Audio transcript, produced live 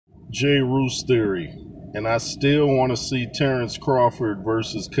J. Roos theory, and I still want to see Terence Crawford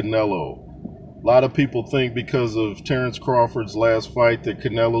versus Canelo. A lot of people think because of Terence Crawford's last fight that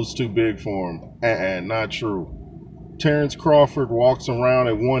Canelo's too big for him. Not true. Terence Crawford walks around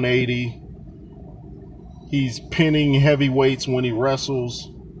at 180. He's pinning heavyweights when he wrestles.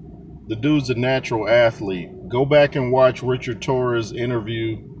 The dude's a natural athlete. Go back and watch Richard Torres'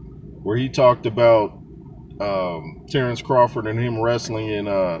 interview where he talked about Terence Crawford and him wrestling,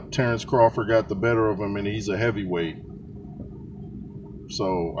 and Terence Crawford got the better of him, and he's a heavyweight.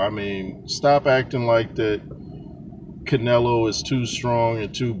 So, I mean, stop acting like that Canelo is too strong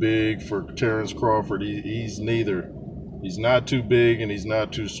and too big for Terence Crawford. He's neither. He's not too big and he's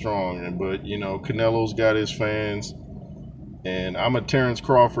not too strong. But, you know, Canelo's got his fans. And I'm a Terence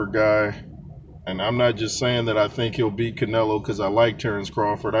Crawford guy. And I'm not just saying that I think he'll beat Canelo because I like Terence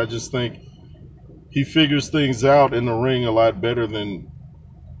Crawford. I just think he figures things out in the ring a lot better than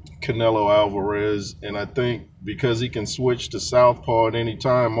Canelo Alvarez. And I think because he can switch to southpaw at any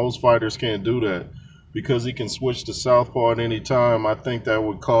time, most fighters can't do that. Because he can switch to southpaw at any time, I think that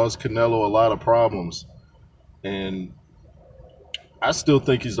would cause Canelo a lot of problems. And I still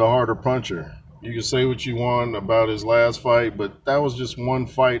think he's the harder puncher. You can say what you want about his last fight, but that was just one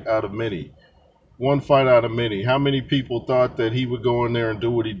fight out of many. One fight out of many. How many people thought that he would go in there and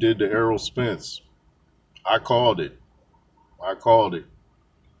do what he did to Errol Spence? I called it. I called it.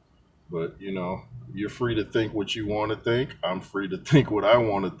 But, you know, you're free to think what you want to think. I'm free to think what I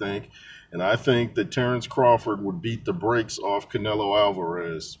want to think. And I think that Terence Crawford would beat the brakes off Canelo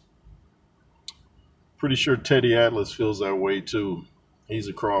Alvarez. Pretty sure Teddy Atlas feels that way too. He's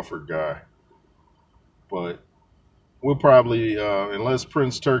a Crawford guy. But we'll probably, unless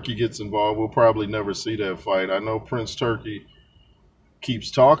Prince Turkey gets involved, we'll probably never see that fight. I know Prince Turkey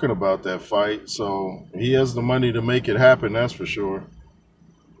keeps talking about that fight, so he has the money to make it happen, that's for sure.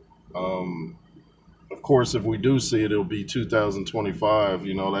 Of course, if we do see it, it'll be 2025.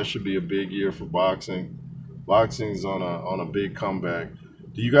 You know, that should be a big year for boxing. Boxing's on a big comeback.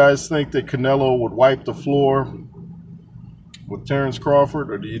 Do you guys think that Canelo would wipe the floor with Terence Crawford,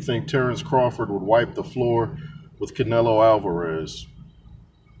 or do you think Terence Crawford would wipe the floor with Canelo Alvarez?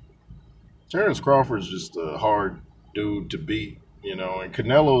 Terence Crawford's just a hard dude to beat, you know, and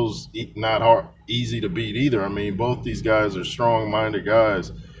Canelo's not easy to beat either. I mean, both these guys are strong-minded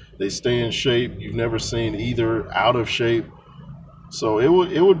guys. They stay in shape. You've never seen either out of shape. So it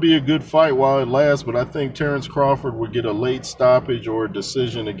would be a good fight while it lasts, but I think Terence Crawford would get a late stoppage or a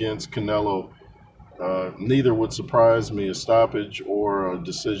decision against Canelo. Neither would surprise me, a stoppage or a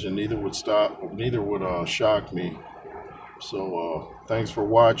decision. Neither would shock me. So thanks for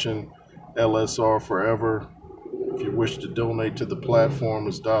watching. LSR forever. If you wish to donate to the platform,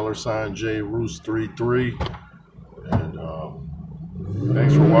 it's $JRoos33. And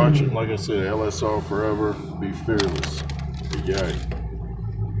thanks for watching. Like I said, LSR forever. Be fearless. Be gay.